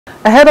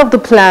Ahead of the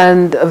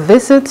planned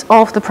visit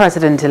of the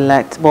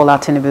President-elect Bola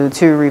Tinubu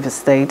to Rivers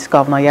State,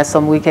 Governor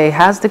Nyesom Wike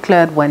has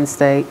declared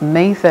Wednesday,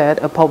 May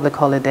 3rd, a public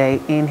holiday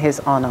in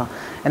his honor.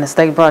 In a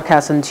state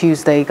broadcast on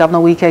Tuesday, Governor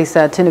Wike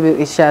said Tinubu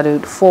is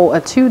scheduled for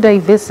a two-day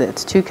visit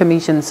to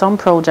commission some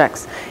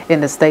projects in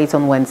the state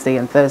on Wednesday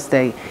and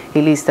Thursday.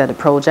 He listed the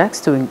projects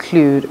to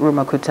include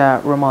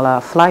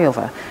Rumakuta-Rumola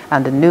flyover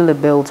and the newly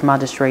built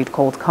magistrate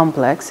court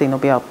complex in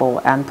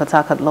Obiakpo and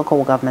Port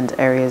local government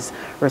areas,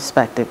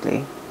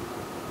 respectively.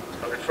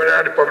 The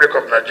Federal Republic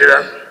of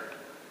Nigeria,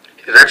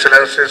 His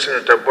Excellency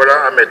Senator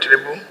Bola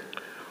Tinubu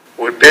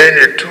will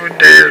pay a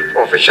two-day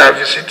official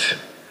visit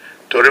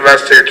to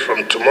Rivers State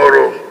from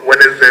tomorrow,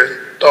 Wednesday,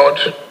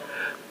 3rd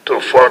to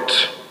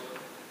 4th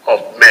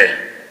of May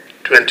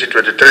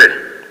 2023,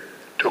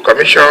 to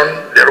commission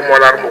the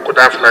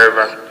Rumola-Rumokuta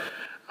flyover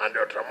and the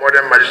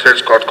ultra-modern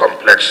magistrates court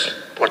complex,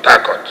 Port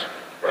Harcourt,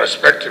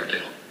 respectively.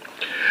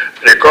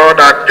 Recall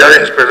that during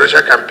his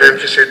presidential campaign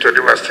visit to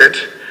Rivers State,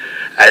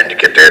 I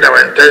indicated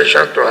our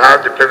intention to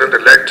have the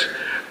President-elect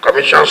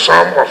commission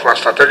some of our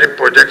strategic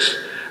projects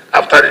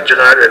after the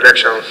general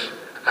elections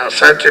and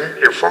sent him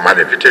a formal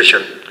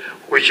invitation,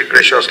 which he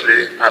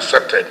graciously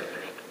accepted.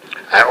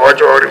 I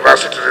urge all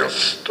Rivers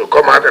citizens to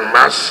come out en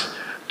masse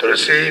to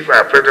receive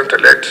our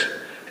President-elect,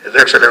 His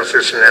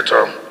Excellency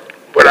Senator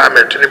Bola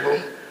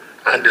Tinubu,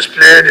 and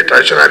display the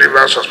traditional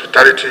Rivers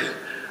hospitality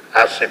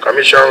as he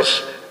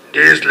commissions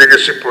these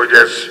legacy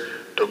projects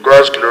to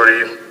God's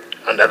glory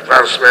and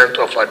advancement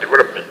of our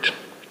development.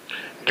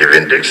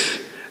 Given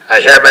this,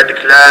 I hereby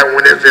declare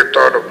Wednesday,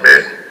 3rd of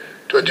May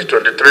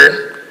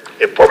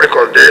 2023 a public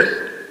holiday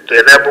to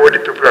enable the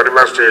people of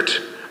Rivers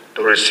State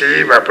to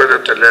receive our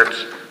President-elect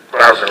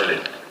presently.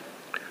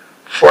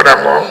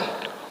 Furthermore,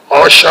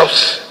 all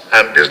shops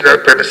and business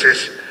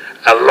premises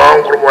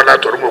along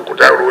Rumola to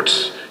Rumokuta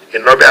roads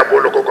in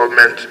Obiakpo local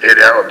government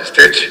area of the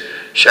state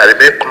shall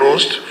remain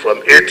closed from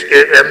 8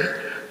 a.m.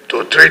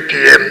 to 3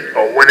 p.m.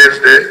 on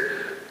Wednesday,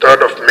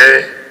 3rd of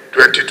May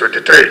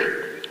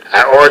 2023.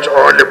 I urge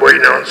all labor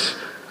unions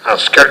and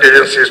security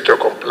agencies to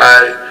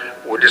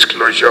comply with this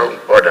closure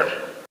order.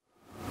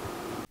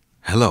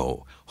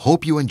 Hello,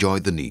 hope you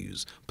enjoyed the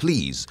news.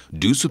 Please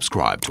do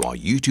subscribe to our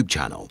YouTube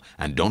channel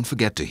and don't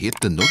forget to hit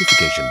the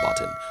notification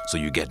button so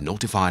you get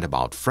notified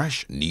about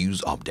fresh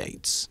news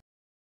updates.